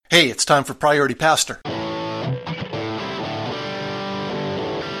Hey, it's time for Priority Pastor. Hi,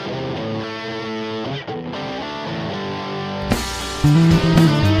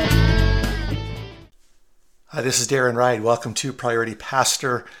 this is Darren Wright. Welcome to Priority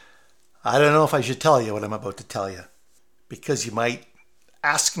Pastor. I don't know if I should tell you what I'm about to tell you, because you might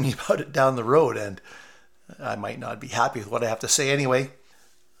ask me about it down the road and I might not be happy with what I have to say anyway.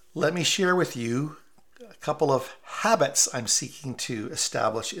 Let me share with you a couple of habits I'm seeking to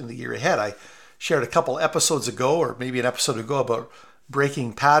establish in the year ahead. I shared a couple episodes ago, or maybe an episode ago, about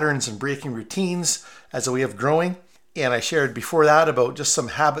breaking patterns and breaking routines as a way of growing. And I shared before that about just some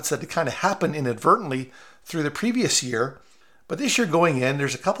habits that had kind of happened inadvertently through the previous year. But this year going in,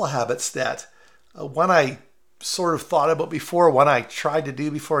 there's a couple of habits that one I sort of thought about before, one I tried to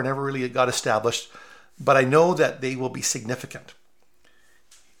do before, never really got established, but I know that they will be significant.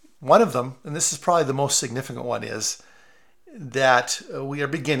 One of them, and this is probably the most significant one, is that we are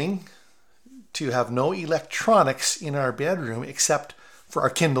beginning to have no electronics in our bedroom except for our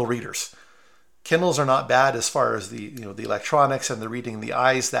Kindle readers. Kindles are not bad as far as the electronics and the reading the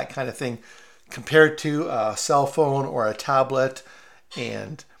eyes, that kind of thing, compared to a cell phone or a tablet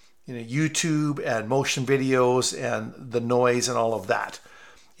and YouTube and motion videos and the noise and all of that.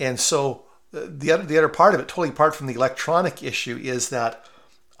 And so the other part of it, totally apart from the electronic issue, is that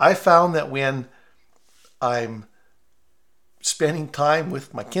I found that when I'm spending time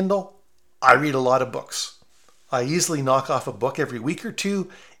with my Kindle, I read a lot of books. I easily knock off a book every week or two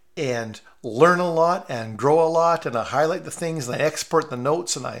and learn a lot and grow a lot, and I highlight the things and I export the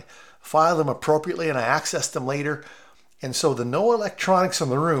notes and I file them appropriately and I access them later. And so the no electronics in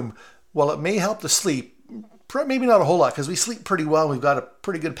the room, while it may help to sleep, maybe not a whole lot because we sleep pretty well, we've got a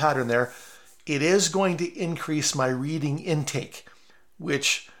pretty good pattern there, it is going to increase my reading intake,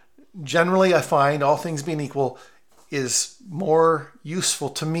 which generally I find, all things being equal, is more useful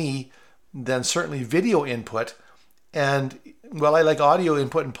to me than certainly video input. And while I like audio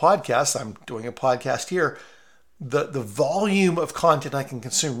input in podcasts, I'm doing a podcast here, the volume of content I can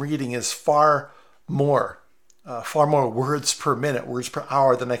consume reading is far more words per minute, words per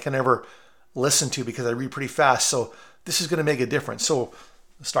hour than I can ever listen to because I read pretty fast. So this is going to make a difference. So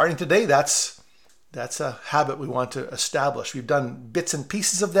starting today, that's a habit we want to establish. We've done bits and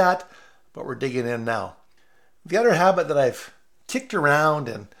pieces of that, but we're digging in now. The other habit that I've kicked around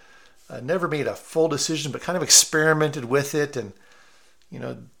and never made a full decision, but kind of experimented with it, and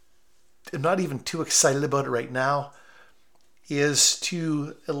I'm not even too excited about it right now, is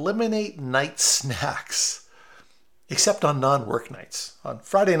to eliminate night snacks, except on non-work nights. On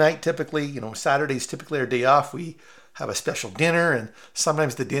Friday night, typically, Saturday's typically our day off. We have a special dinner, and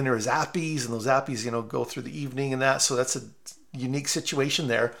sometimes the dinner is appies, and those appies, go through the evening and that. So that's a unique situation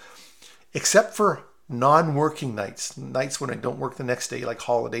there, except for non-working nights when I don't work the next day, like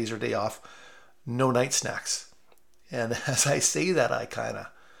holidays or day off, no night snacks. And as I say that, I kind of,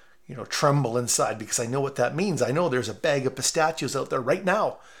 tremble inside because I know what that means. I know there's a bag of pistachios out there right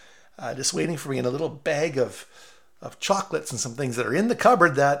now, just waiting for me, and a little bag of chocolates and some things that are in the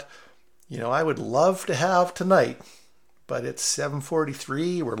cupboard that, I would love to have tonight. But it's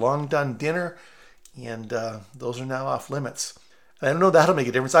 7:43, we're long done dinner, and those are now off limits. And I know that'll make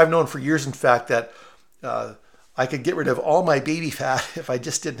a difference. I've known for years, in fact, that I could get rid of all my baby fat if I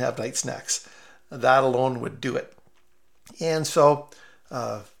just didn't have night snacks. That alone would do it. And so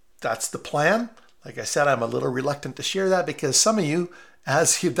that's the plan. Like I said, I'm a little reluctant to share that because some of you,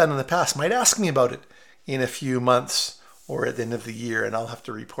 as you've done in the past, might ask me about it in a few months or at the end of the year, and I'll have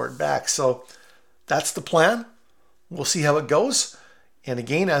to report back. So that's the plan. We'll see how it goes. And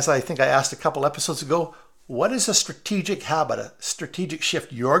again, as I think I asked a couple episodes ago, what is a strategic habit, a strategic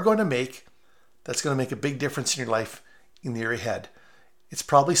shift you're going to make that's going to make a big difference in your life in the year ahead? It's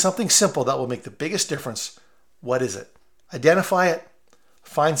probably something simple that will make the biggest difference. What is it? Identify it.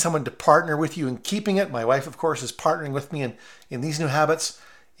 Find someone to partner with you in keeping it. My wife, of course, is partnering with me in these new habits.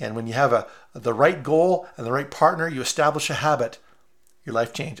 And when you have the right goal and the right partner, you establish a habit, your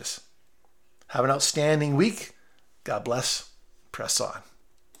life changes. Have an outstanding week. God bless. Press on.